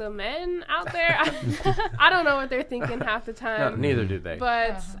like the men out there. I don't know what they're thinking half the time. No, neither do they.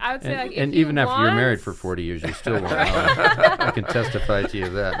 But I would say like, and if even you after you're married want- for 40 years, you still won't. I can testify to you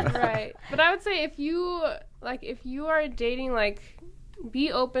of that. Right. But I would say if you are dating, like, be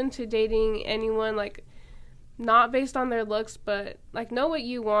open to dating anyone, like, not based on their looks, but like know what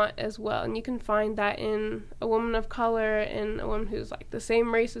you want as well. And you can find that in a woman of color and a woman who's like the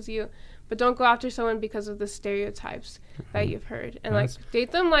same race as you, but don't go after someone because of the stereotypes that you've heard. And like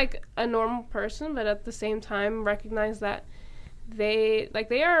date them like a normal person, but at the same time recognize that they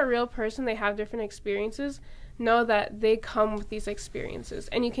are a real person. They have different experiences. Know that they come with these experiences,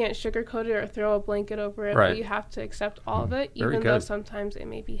 and you can't sugarcoat it or throw a blanket over it, but you have to accept all of it, Very even though good. sometimes it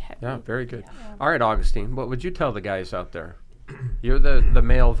may be heavy. Yeah, very good. All right, Augustine, what would you tell the guys out there? You're the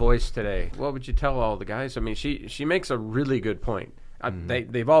male voice today. What would you tell all the guys? I mean, she makes a really good point.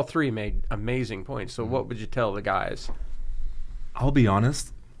 They've all three made amazing points. So what would you tell the guys? I'll be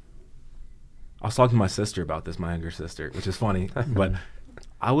honest. I was talking to my sister about this, my younger sister, which is funny. But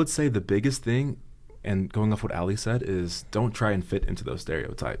I would say the biggest thing, and going off what Ali said, is don't try and fit into those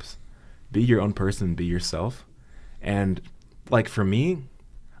stereotypes. Be your own person, be yourself. And like for me,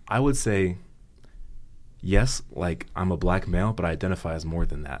 I would say, yes, like I'm a black male, but I identify as more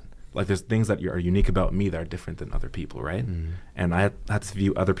than that. Like there's things that are unique about me that are different than other people, right? And I have to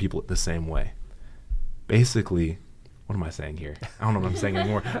view other people the same way. Basically, what am I saying here? I don't know what I'm saying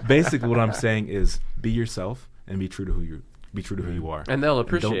anymore. Basically, what I'm saying is be yourself and be true to who you are. And they'll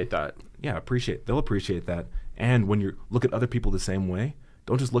appreciate that. Yeah, they'll appreciate that. And when you look at other people the same way,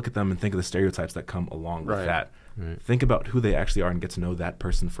 don't just look at them and think of the stereotypes that come along with that. Think about who they actually are and get to know that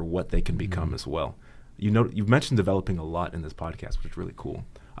person for what they can become as well. You've mentioned developing a lot in this podcast, which is really cool.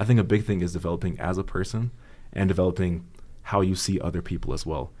 I think a big thing is developing as a person and developing how you see other people as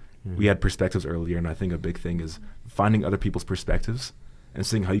well. We had perspectives earlier, and I think a big thing is finding other people's perspectives and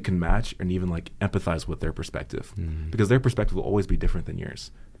seeing how you can match and even like empathize with their perspective, because their perspective will always be different than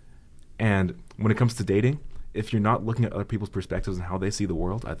yours. And when it comes to dating, if you're not looking at other people's perspectives and how they see the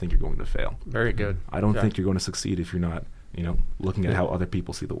world, I think you're going to fail. Very good. I don't think you're going to succeed if you're not, looking at how other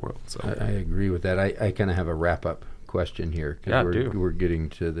people see the world. So I agree with that. I kind of have a wrap-up question here. We're getting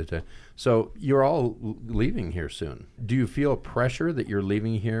to the time. So you're all leaving here soon. Do you feel pressure that you're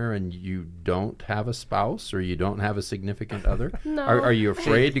leaving here and you don't have a spouse or you don't have a significant other? No. Are you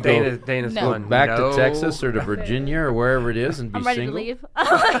afraid to Dana's No. go going, back no. to Texas or to Virginia or wherever it is and be I'm ready single? to leave.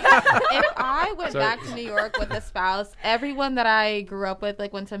 If I went back to New York with a spouse, everyone that I grew up with,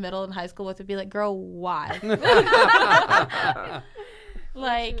 like went to middle and high school with, would be like, "Girl, why?" I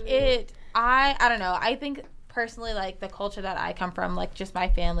don't know. I think personally, like the culture that I come from, like just my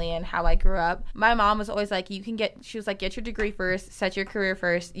family and how I grew up, my mom was always like, she was like, get your degree first, set your career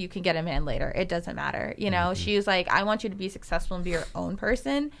first, you can get a man later. It doesn't matter. She was like, I want you to be successful and be your own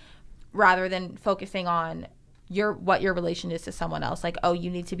person rather than focusing on what your relation is to someone else. Like, oh, you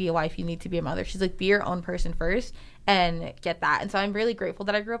need to be a wife, you need to be a mother. She's like, be your own person first and get that. And so I'm really grateful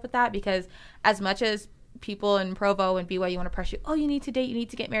that I grew up with that, because as much as people in Provo and BYU want to pressure you, oh, you need to date, you need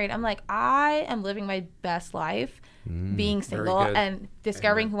to get married, I'm like, I am living my best life being single and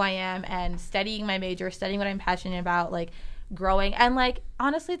discovering who I am and studying my major, studying what I'm passionate about, like growing. And like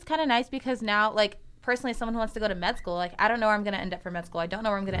honestly, it's kind of nice because now, like personally, as someone who wants to go to med school, like I don't know where I'm going to end up for med school, I don't know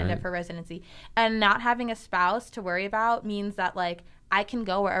where I'm going to end up for residency, and not having a spouse to worry about means that like I can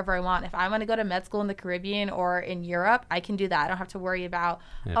go wherever I want. If I want to go to med school in the Caribbean or in Europe, I can do that. I don't have to worry about,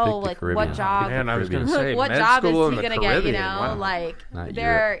 what job. Man, I was going to say, what med job is school in he the going to get, Caribbean. Wow. Like, Not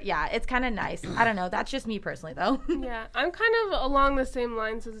it's kind of nice. I don't know. That's just me personally, though. Yeah, I'm kind of along the same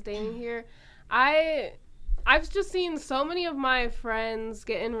lines as Dana here. I've just seen so many of my friends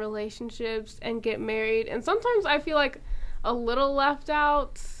get in relationships and get married, and sometimes I feel like a little left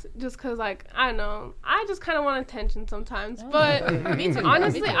out just because, like, I don't know. I just kind of want attention sometimes. But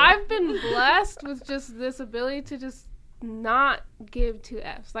honestly, I've been blessed with just this ability to just not give two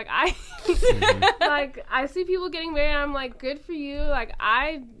Fs. Like, I see people getting married, and I'm like, good for you. Like,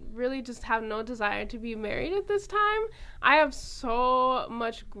 I really just have no desire to be married at this time. I have so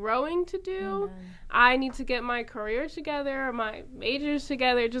much growing to do. I need to get my career together, my majors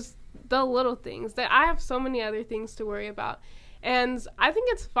together, just the little things that I have so many other things to worry about. And I think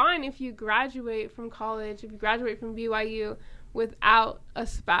it's fine if you graduate from college, if you graduate from BYU without a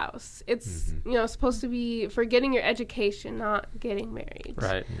spouse. It's supposed to be for getting your education, not getting married.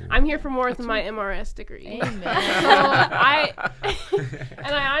 Right. I'm here for more than my MRS degree. Amen. So I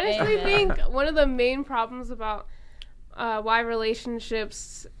honestly think one of the main problems about why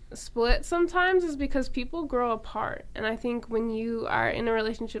relationships split sometimes is because people grow apart. And I think when you are in a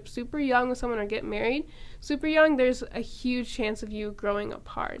relationship super young with someone or get married super young, there's a huge chance of you growing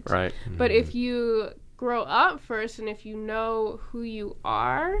apart. Right. But if you grow up first, and if you know who you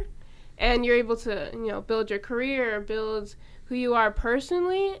are, and you're able to, build your career, build who you are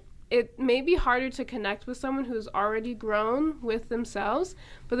personally, it may be harder to connect with someone who's already grown with themselves.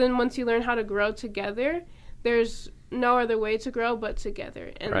 But then once you learn how to grow together, there's no other way to grow but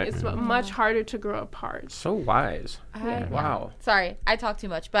together. And it's much harder to grow apart. So wise. Wow. Sorry, I talk too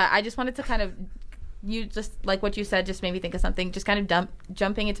much, but I just wanted to kind of, you just, like what you said, just made me think of something, just kind of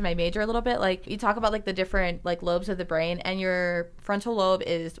jumping into my major a little bit. Like, you talk about, like, the different, like, lobes of the brain, and your frontal lobe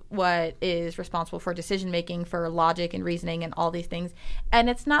is what is responsible for decision making, for logic and reasoning and all these things,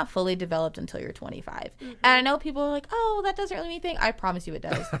 and it's not fully developed until you're 25. And I know people are like, oh, that doesn't really mean anything. I promise you it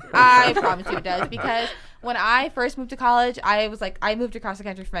does. I promise you it does, because when I first moved to college, I was like, I moved across the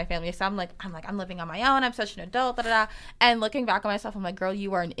country for my family, so I'm living on my own, I'm such an adult, and looking back on myself, I'm like, girl,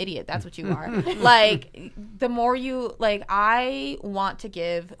 you are an idiot. That's what you are. Like, the more you, like, I want to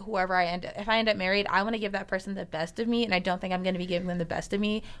give whoever if I end up married, I want to give that person the best of me, and I don't think I'm going to be giving them the best of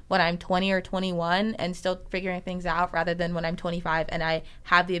me when I'm 20 or 21 and still figuring things out, rather than when I'm 25 and I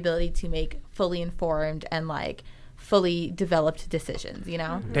have the ability to make fully informed and, like, fully developed decisions,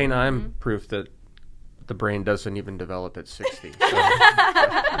 Dana, I'm proof that the brain doesn't even develop at 60.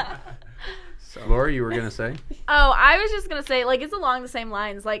 So. Laura, you were going to say? Oh, I was just going to say, like, it's along the same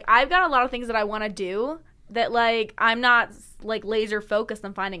lines. Like, I've got a lot of things that I want to do that, like, I'm not, like, laser focused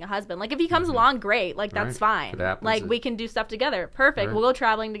on finding a husband. Like, if he comes along, great. Like, that's fine. Like, we can do stuff together. Perfect. Right. We'll go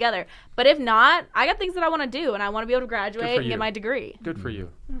traveling together. But if not, I got things that I want to do, and I want to be able to graduate and get my degree. Good for you.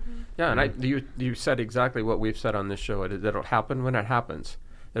 Yeah, and you said exactly what we've said on this show. It'll happen when it happens.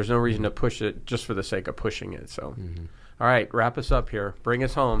 There's no reason to push it just for the sake of pushing it. So, all right, wrap us up here. Bring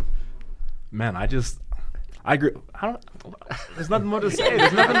us home. Man, I agree. There's nothing more to say.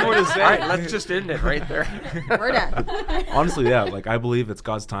 All right, let's just end it right there. We're done. Honestly, yeah. Like, I believe it's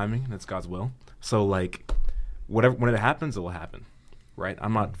God's timing and it's God's will. So, like, when it happens, it will happen, right?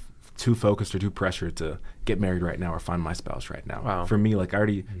 I'm not too focused or too pressured to get married right now or find my spouse right now. Wow. For me, like, I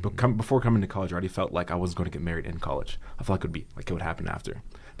already before coming to college, I already felt like I wasn't going to get married in college. I felt like it would happen after.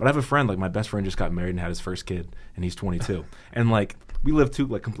 But I have a friend, like, my best friend just got married and had his first kid, and he's 22, and, like, we live two,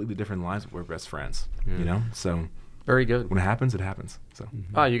 like, completely different lives, but we're best friends, So very good. When it happens, it happens. So.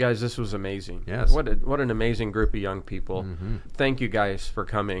 Oh, you guys, this was amazing. Yes. What an amazing group of young people. Thank you guys for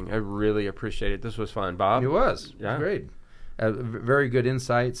coming. I really appreciate it. This was fun. Bob? It was. Yeah. Great. Very good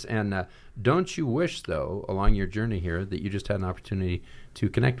insights. And don't you wish, though, along your journey here, that you just had an opportunity to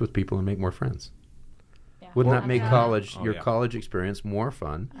connect with people and make more friends? Yeah. Wouldn't that make college, Oh, your yeah. college experience more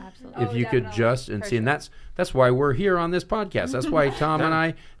fun? Absolutely. If you could just, and see, and that's why we're here on this podcast. That's why Tom and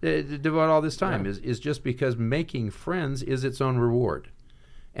I devote all this time, is just because making friends is its own reward.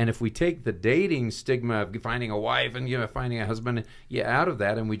 And if we take the dating stigma of finding a wife and finding a husband out of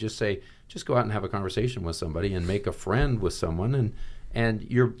that, and we just say, just go out and have a conversation with somebody and make a friend with someone, and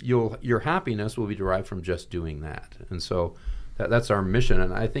your happiness will be derived from just doing that. And so that's our mission,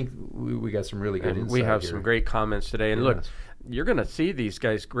 and I think we got some really good insight. We have here. some great comments today. And look, you're going to see these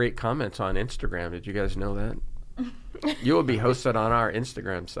guys' great comments on Instagram. Did you guys know that? You will be hosted on our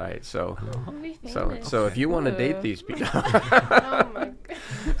Instagram site. So if you want to date these people, Oh my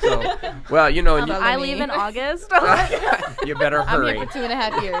God. well, I leave in August. you better I'm hurry. here for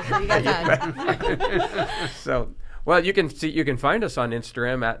 2.5 years, so you got time. So, well, you can find us on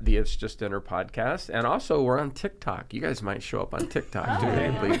Instagram at the It's Just Dinner podcast, and also we're on TikTok. You guys might show up on TikTok too.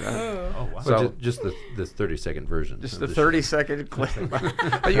 Can you believe that? Oh, wow. So just the 30-second version. Just the 30-second clip.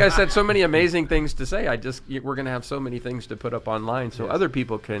 But you guys had so many amazing things to say. We're going to have so many things to put up online so other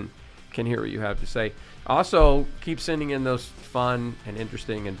people can can hear what you have to say. Also, keep sending in those fun and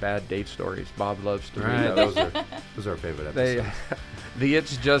interesting and bad date stories. Bob loves to read Right, those. those are our favorite They, episodes. the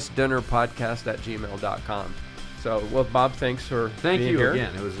It's Just Dinner podcast at gmail.com. So, well, Bob, thanks for Thank being you here.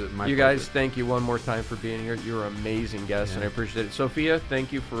 again. It was my You pleasure. guys, thank you one more time for being here. You're amazing guests, and I appreciate it. Sophia,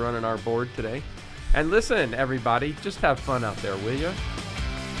 thank you for running our board today. And listen, everybody, just have fun out there, will you?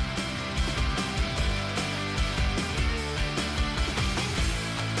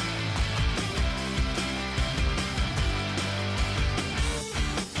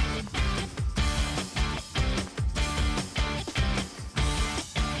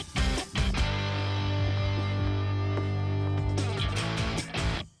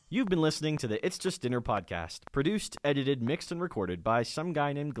 You've been listening to the It's Just Dinner podcast, produced, edited, mixed, and recorded by some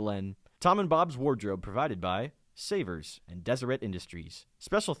guy named Glenn. Tom and Bob's wardrobe provided by Savers and Deseret Industries.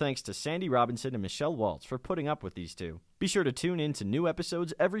 Special thanks to Sandy Robinson and Michelle Waltz for putting up with these two. Be sure to tune in to new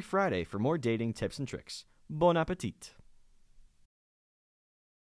episodes every Friday for more dating tips and tricks. Bon appetit.